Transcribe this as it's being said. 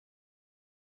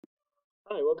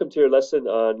Hi, welcome to your lesson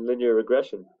on linear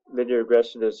regression. Linear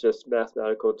regression is just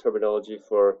mathematical terminology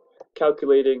for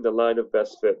calculating the line of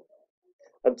best fit.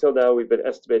 Until now, we've been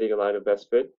estimating a line of best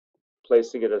fit,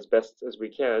 placing it as best as we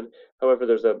can. However,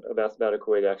 there's a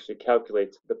mathematical way to actually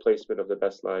calculate the placement of the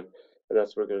best line, and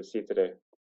that's what we're going to see today.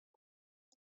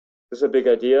 This is a big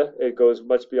idea. It goes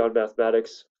much beyond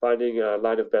mathematics. Finding a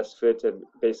line of best fit and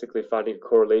basically finding a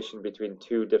correlation between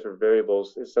two different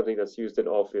variables is something that's used in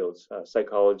all fields,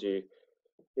 psychology,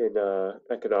 in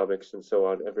economics, and so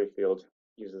on. Every field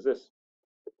uses this.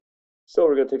 So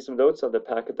we're going to take some notes on the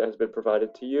packet that has been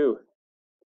provided to you.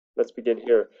 Let's begin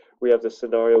here. We have the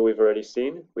scenario we've already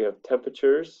seen. We have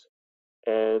temperatures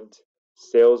and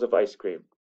sales of ice cream.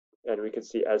 And we can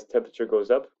see as temperature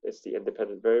goes up, it's the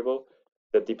independent variable.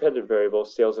 The dependent variable,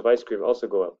 sales of ice cream, also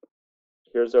go up.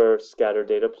 Here's our scatter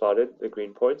data plotted, the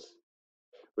green points.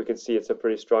 We can see it's a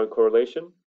pretty strong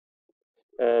correlation.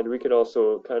 And we can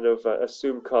also kind of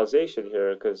assume causation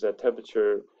here because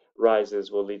temperature rises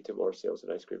will lead to more sales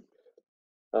of ice cream.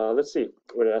 Let's see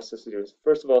what it asks us to do.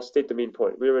 First of all, state the mean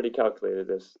point. We already calculated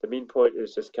this. The mean point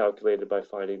is just calculated by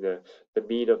finding the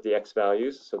mean of the x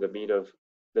values, so the mean of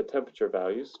the temperature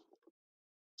values.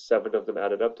 7 of them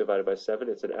added up, divided by 7,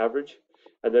 it's an average.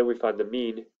 And then we find the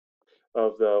mean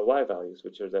of the y values,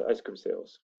 which are the ice cream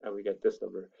sales, and we get this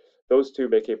number. Those two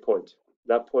make a point.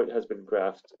 That point has been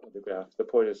graphed on the graph. The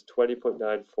point is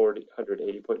 20.9,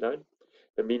 180.9.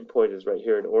 The mean point is right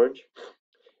here in orange.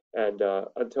 And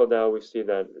until now, we've seen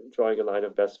that drawing a line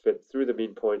of best fit through the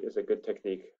mean point is a good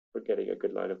technique for getting a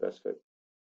good line of best fit.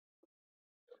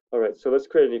 All right, so let's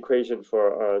create an equation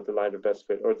for the line of best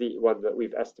fit, or the one that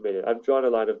we've estimated. I've drawn a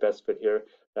line of best fit here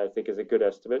that I think is a good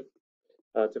estimate.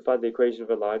 To find the equation of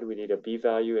a line, we need a b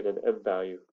value and an m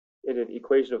value. In an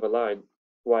equation of a line,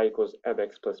 y equals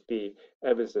mx plus b.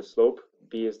 M is the slope,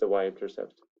 b is the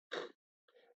y-intercept.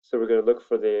 So we're going to look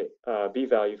for the b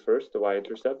value first, the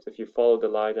y-intercept. If you follow the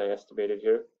line I estimated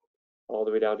here, all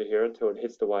the way down to here until it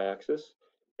hits the y-axis,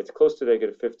 it's close to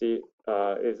negative 50,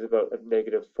 is about a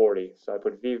negative 40. So I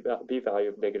put b value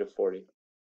of negative 40.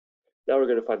 Now we're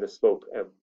going to find the slope, m.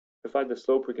 To find the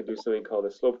slope, we can do something called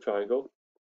a slope triangle.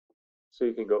 So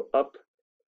you can go up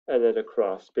and then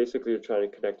across. Basically, you're trying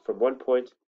to connect from one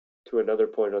point to another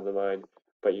point on the line,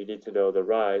 but you need to know the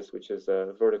rise, which is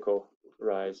a vertical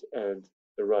rise, and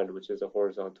the run, which is a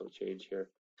horizontal change here.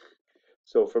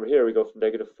 So from here, we go from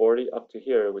negative 40 up to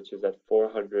here, which is at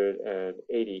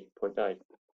 480.9.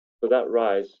 So that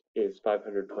rise is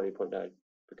 520.9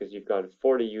 because you've got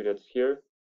 40 units here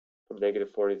from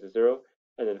negative 40 to 0,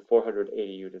 and then 480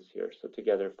 units here. So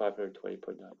together,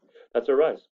 520.9. That's our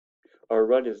rise. Our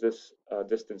run is this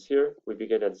distance here. We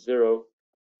begin at 0,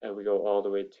 and we go all the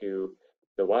way to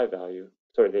the y value,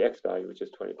 sorry, the x value, which is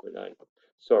 20.9.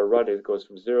 So our run goes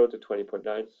from 0 to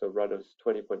 20.9, so run is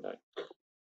 20.9.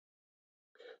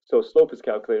 So slope is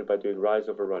calculated by doing rise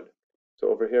over run. So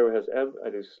over here it has m, I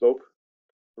do slope,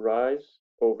 rise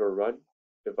over run,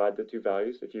 divide the two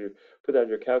values. If you put that in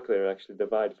your calculator, actually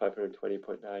divide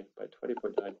 520.9 by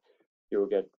 20.9, you will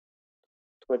get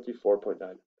 24.9.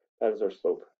 That is our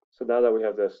slope. So now that we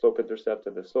have the slope-intercept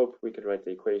and the slope, we can write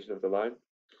the equation of the line.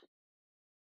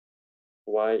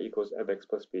 Y equals mx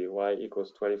plus b. Y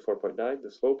equals 24.9,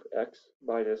 the slope, x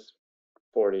minus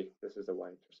 40. This is the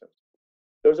y-intercept.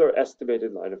 Those are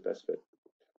estimated line of best fit.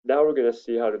 Now we're going to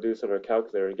see how to do this on our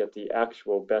calculator and get the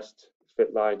actual best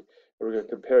fit line. And we're going to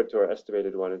compare it to our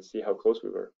estimated one and see how close we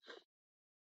were.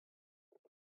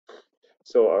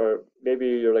 So maybe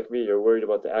you're like me, you're worried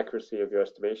about the accuracy of your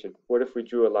estimation. What if we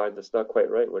drew a line that's not quite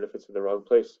right? What if it's in the wrong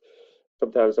place?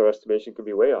 Sometimes our estimation can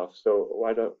be way off. So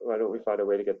why don't we find a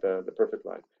way to get the perfect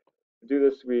line? To do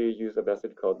this, we use a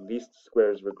method called least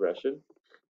squares regression.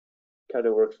 Kind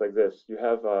of works like this. You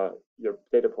have your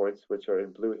data points, which are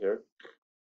in blue here.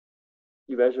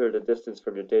 You measure the distance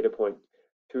from your data point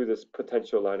to this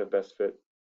potential line of best fit.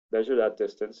 Measure that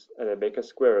distance and then make a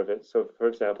square of it. So for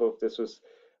example, if this was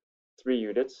 3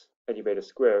 units and you made a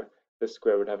square, this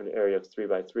square would have an area of 3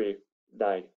 by 3,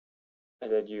 9.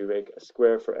 And then you make a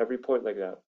square for every point like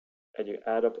that, and you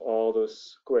add up all those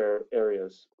square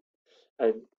areas.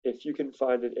 And if you can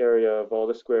find an area of all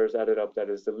the squares added up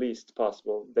that is the least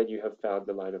possible, then you have found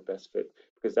the line of best fit,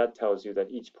 because that tells you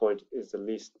that each point is the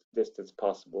least distance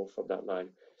possible from that line.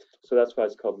 So that's why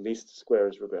it's called least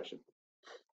squares regression.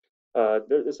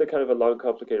 It's a kind of a long,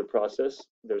 complicated process.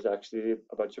 There's actually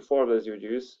a bunch of formulas you would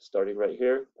use, starting right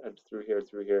here and through here,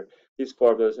 through here. These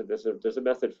formulas, and there's a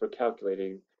method for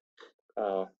calculating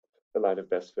the line of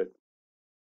best fit.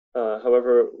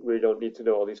 However, we don't need to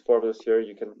know all these formulas here.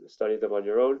 You can study them on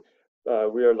your own.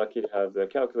 We are lucky to have the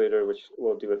calculator, which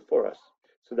will do it for us.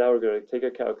 So now we're going to take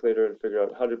a calculator and figure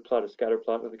out how to plot a scatter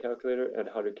plot on the calculator and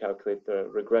how to calculate the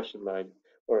regression line,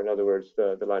 or in other words,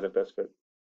 the line of best fit.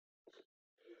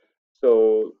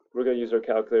 So we're going to use our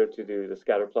calculator to do the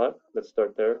scatter plot. Let's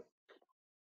start there.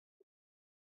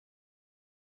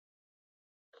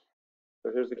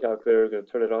 So here's the calculator. We're going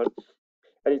to turn it on.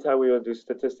 Anytime we want to do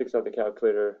statistics on the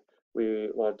calculator, we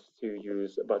want to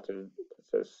use a button that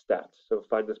says Stat. So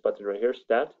find this button right here,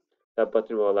 Stat. That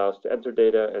button will allow us to enter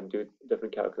data and do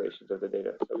different calculations of the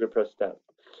data. So I'm going to press Stat.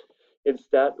 In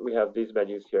Stat, we have these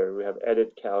menus here. We have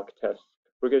Edit, Calc, Test.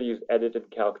 We're going to use Edit and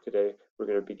Calc today. We're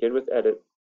going to begin with Edit,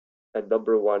 and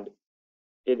number 1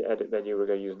 in Edit menu, we're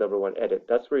going to use number 1, Edit.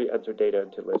 That's where you enter data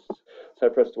into lists. So I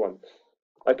pressed 1.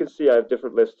 I can see I have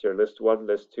different lists here, list 1,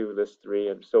 list 2, list 3,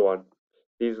 and so on.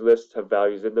 These lists have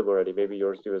values in them already. Maybe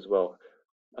yours do as well.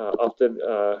 Often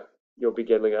you'll be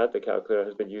getting at the calculator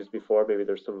has been used before. Maybe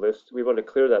there's some lists. We want to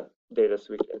clear that data so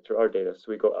we can enter our data. So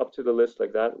we go up to the list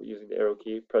like that using the arrow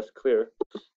key, press clear,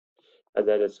 and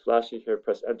then it's flashing here,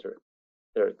 press enter.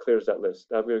 There, it clears that list.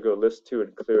 Now I'm going to go list 2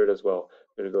 and clear it as well.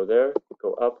 I'm going to go there,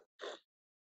 go up,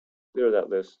 clear that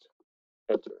list,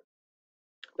 enter.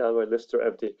 Now my lists are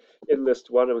empty. In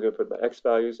list 1, I'm going to put my x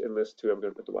values. In list 2, I'm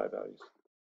going to put the y values.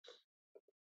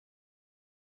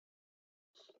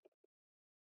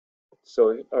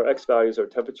 So our x values are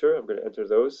temperature. I'm going to enter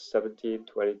those, 17,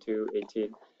 22,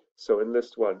 18. So in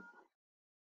list 1,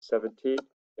 17,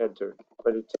 enter.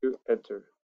 22, enter.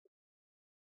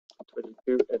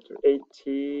 22, enter.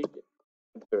 18,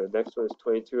 enter. Next one is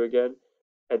 22 again,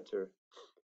 enter.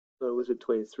 Oh, was it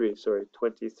 23? Sorry,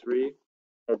 23,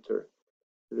 enter.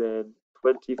 Then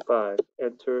 25,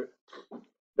 enter.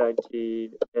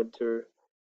 19, enter.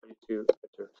 22,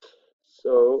 enter.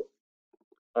 So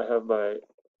I have my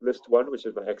list 1, which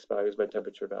is my x values, my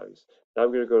temperature values. Now I'm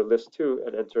going to go to list 2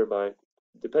 and enter my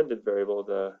dependent variable,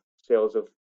 the sales of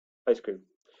ice cream,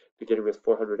 beginning with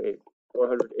 408.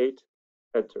 408,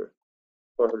 enter.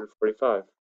 445,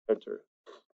 enter.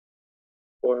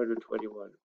 421,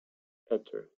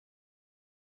 enter.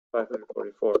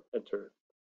 544, enter.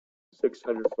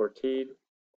 614,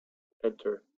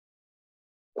 enter.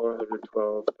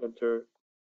 412, enter.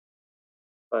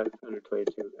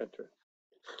 522, enter.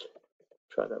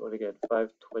 Try that one again.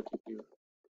 522,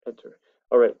 enter.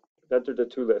 All right, entered the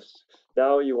 2 lists.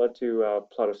 Now you want to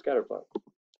plot a scatter plot.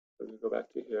 So we go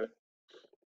back to here.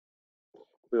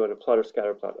 We want to plot or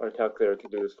scatter plot. Our calculator can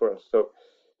do this for us. So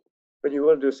when you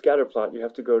want to do a scatter plot, you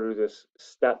have to go to this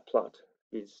stat plot,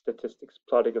 means statistics,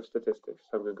 plotting of statistics.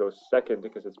 So I'm going to go second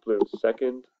because it's blue.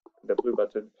 Second, the blue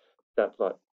button, stat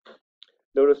plot.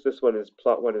 Notice this one is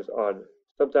plot 1 is on.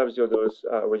 Sometimes you'll notice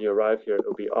when you arrive here,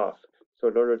 it'll be off. So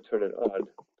in order to turn it on,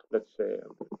 let's say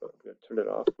I'm going to turn it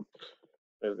off.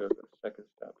 I'm going to go to second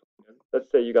step.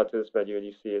 Let's say you got to this menu and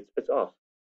you see it's off,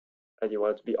 and you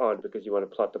want it to be on because you want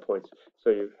to plot the points.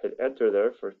 So you hit enter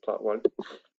there for plot 1.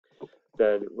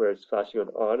 Then where it's flashing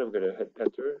on, I'm going to hit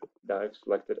enter. Now I've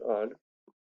selected on.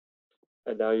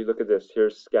 And now you look at this.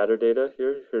 Here's scatter data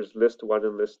here. Here's list 1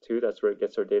 and list 2. That's where it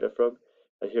gets our data from.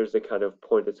 And here's the kind of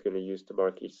point it's going to use to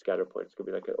mark each scatter point. It's going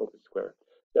to be like an open square.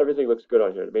 Everything looks good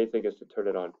on here. The main thing is to turn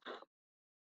it on.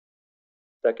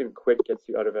 Second, quit gets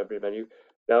you out of every menu.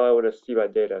 Now I want to see my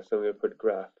data, so I'm going to put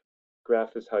graph.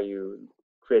 Graph is how you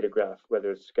create a graph,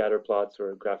 whether it's scatter plots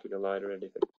or graphing a line or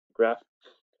anything. Graph.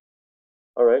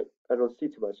 All right, I don't see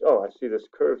too much. Oh, I see this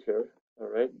curve here. All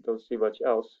right, don't see much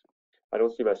else. I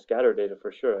don't see my scatter data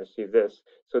for sure. I see this.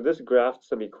 So this graphed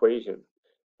some equation.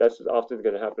 That's often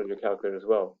going to happen in your calculator as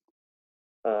well.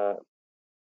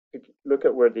 Look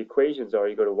at where the equations are.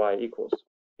 You go to y equals.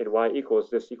 In y equals,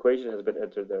 this equation has been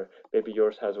entered there. Maybe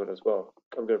yours has one as well.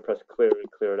 I'm going to press clear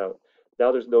and clear it out.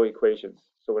 Now there's no equations.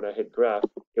 So when I hit graph,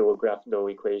 it will graph no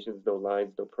equations, no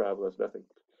lines, no parabolas, nothing.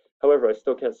 However, I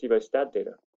still can't see my stat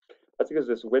data. That's because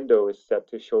this window is set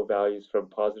to show values from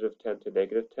positive 10 to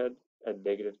negative 10 and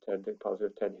negative 10 to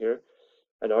positive 10 here.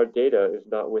 And our data is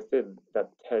not within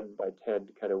that 10 by 10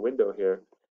 kind of window here.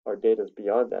 Our data is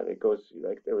beyond that. It goes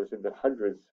like it was in the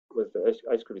hundreds was the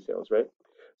ice cream sales, right?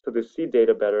 So to see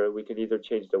data better, we can either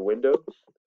change the window,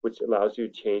 which allows you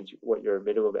to change what your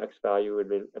minimum x value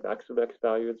and maximum x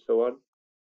value and so on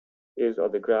is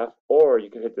on the graph, or you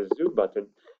can hit the zoom button.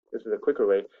 This is a quicker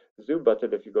way. Zoom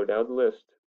button, if you go down the list,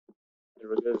 and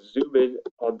we're going to zoom in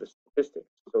on the statistics.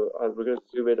 So we're going to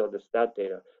zoom in on the stat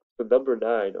data. So number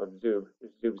 9 on zoom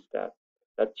is zoom stat.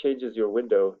 That changes your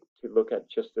window to look at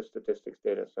just the statistics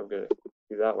data. So I'm going to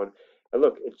do that one. And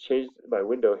look, it changed my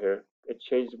window here. It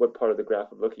changed what part of the graph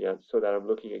I'm looking at so that I'm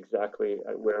looking exactly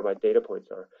at where my data points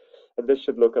are. And this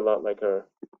should look a lot like our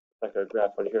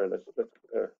graph on here. Let's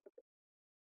compare.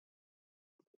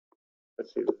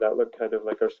 Let's see, does that look kind of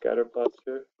like our scatter plots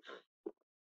here?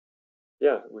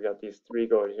 Yeah, we got these three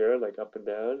going here, like up and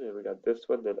down, and we got this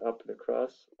one, then up and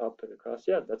across, up and across.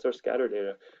 Yeah, that's our scatter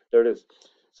data. There it is.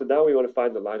 So now we want to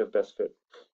find the line of best fit.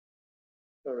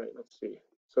 All right, let's see.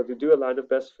 So to do a line of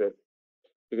best fit,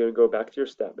 you're going to go back to your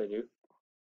stat menu.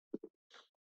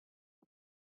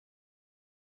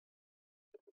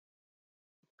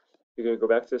 You're going to go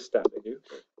back to the stat menu,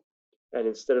 and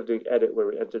instead of doing edit where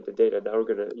we entered the data, now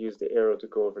we're going to use the arrow to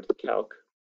go over to calc.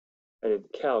 And in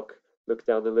calc, look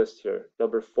down the list here.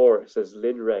 Number 4 says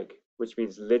linreg, which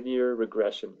means linear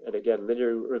regression. And again,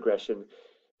 linear regression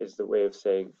is the way of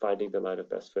saying finding the line of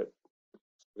best fit.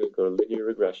 So I'm going to go to linear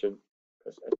regression,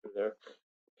 press enter there.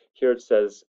 Here it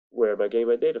says, where am I getting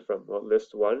my data from? Well,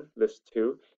 list 1, list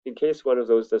 2. In case one of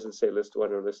those doesn't say list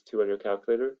 1 or list 2 on your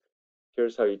calculator,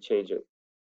 here's how you change it.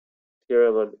 Here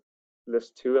I'm on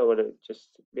list 2. I want to just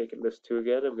make it list 2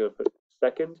 again. I'm going to put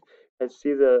second and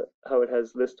see how it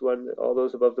has list 1, all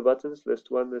those above the buttons, list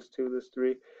 1, list 2, list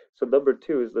 3. So number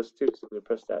 2 is list 2, so I'm going to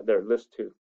press that there, list 2.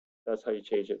 That's how you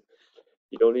change it.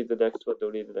 You don't need the next one,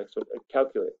 don't need the next one. And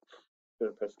calculate. I'm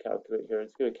going to press calculate here.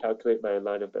 It's going to calculate my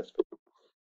line of best fit.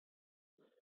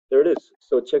 There it is.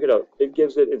 So check it out. It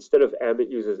gives it, instead of m, it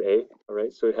uses a. All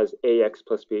right, so it has ax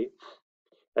plus b.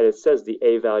 And it says the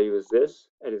a value is this,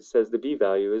 and it says the b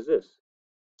value is this.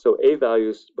 So a value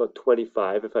is about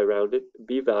 25 if I round it.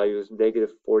 B value is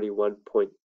negative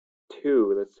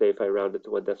 41.2, let's say, if I round it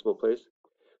to one decimal place.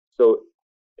 So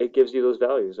it gives you those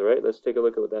values, all right? Let's take a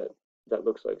look at what that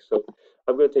looks like. So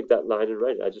I'm going to take that line and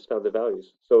write it. I just found the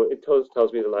values. So it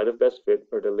tells me the line of best fit,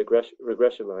 or the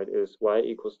regression line, is y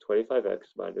equals 25x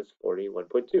minus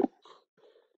 41.2.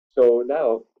 So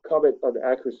now, comment on the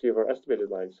accuracy of our estimated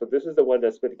line. So this is the one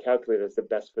that's been calculated as the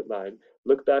best fit line.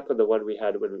 Look back on the one we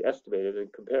had when we estimated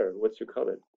and compare. What's your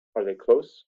comment? Are they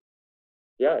close?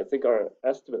 Yeah, I think our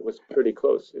estimate was pretty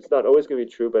close. It's not always going to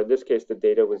be true, but in this case, the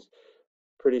data was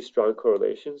pretty strong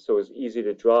correlation, so it was easy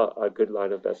to draw a good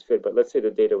line of best fit. But let's say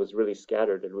the data was really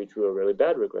scattered and we drew a really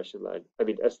bad regression line,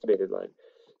 estimated line.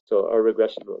 So our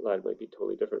regression line might be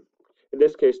totally different. In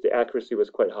this case, the accuracy was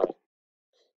quite high,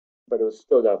 but it was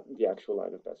still not the actual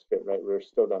line of best fit, right? We were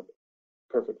still not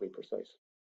perfectly precise.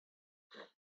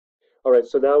 All right,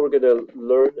 so now we're going to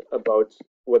learn about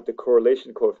what the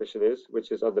correlation coefficient is,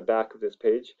 which is on the back of this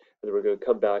page, and then we're going to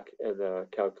come back and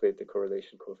calculate the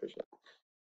correlation coefficient.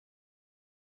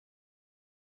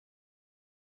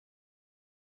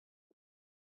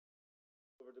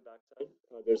 Over the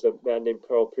backside, there's a man named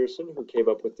Carl Pearson who came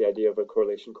up with the idea of a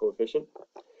correlation coefficient.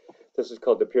 This is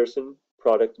called the Pearson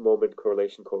product moment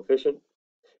correlation coefficient.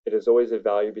 It is always a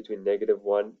value between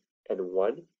 -1 and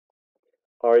 1.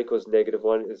 R equals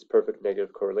 -1 is perfect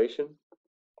negative correlation.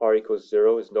 R equals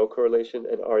 0 is no correlation,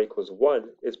 and R equals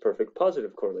 1 is perfect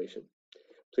positive correlation.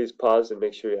 Please pause and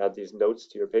make sure you add these notes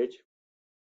to your page.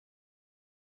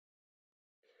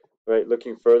 Right,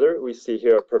 looking further, we see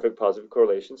here a perfect positive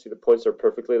correlation. See, the points are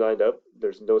perfectly lined up.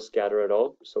 There's no scatter at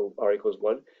all, so R equals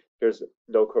 1. Here's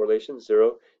no correlation,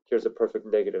 0. Here's a perfect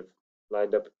negative,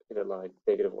 lined up in a line,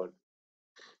 -1.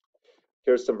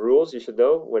 Here's some rules you should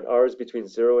know. When R is between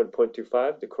 0 and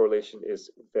 0.25, the correlation is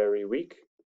very weak.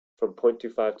 From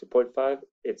 0.25 to 0.5,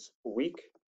 it's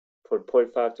weak. From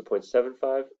 0.5 to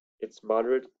 0.75, it's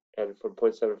moderate. And from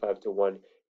 0.75 to 1,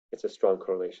 it's a strong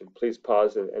correlation. Please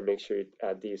pause and make sure you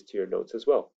add these to your notes as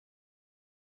well.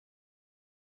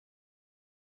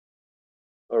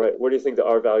 All right, where do you think the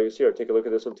R value is here? Take a look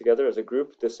at this one together as a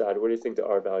group. Decide, where do you think the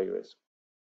R value is?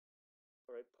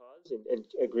 All right, pause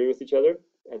and agree with each other.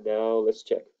 And now let's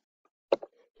check.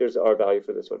 Here's the R value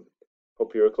for this one.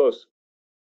 Hope you were close.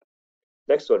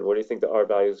 Next one, what do you think the R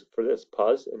value is for this?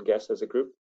 Pause and guess as a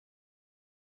group.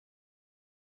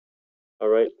 All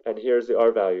right, and here's the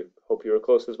R value. Hope you were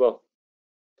close as well.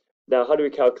 Now, how do we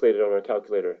calculate it on our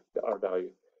calculator, the R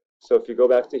value? So if you go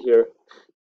back to here,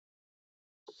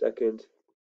 second.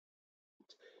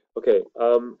 Okay,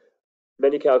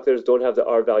 many calculators don't have the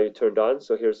R value turned on,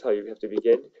 so here's how you have to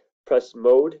begin. Press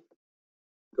mode,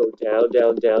 go down,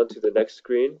 down, down to the next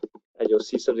screen, and you'll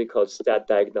see something called stat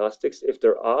diagnostics. If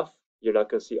they're off, you're not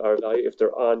going to see R value. If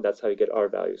they're on, that's how you get R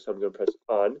value. So I'm going to press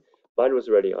on. Mine was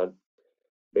already on.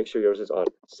 Make sure yours is on.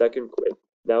 Second, quit.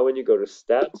 Now when you go to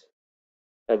stat,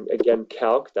 and again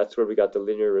calc, that's where we got the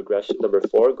linear regression. Number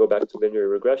 4, go back to linear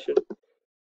regression.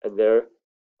 And there,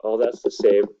 all that's the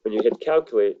same. When you hit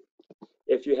calculate,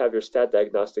 if you have your stat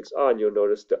diagnostics on, you'll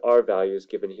notice the R value is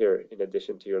given here in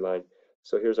addition to your line.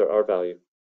 So here's our R value.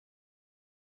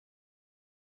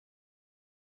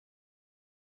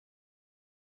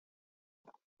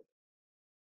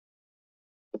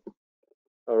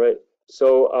 All right,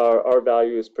 so our R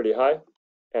value is pretty high.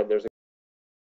 and there's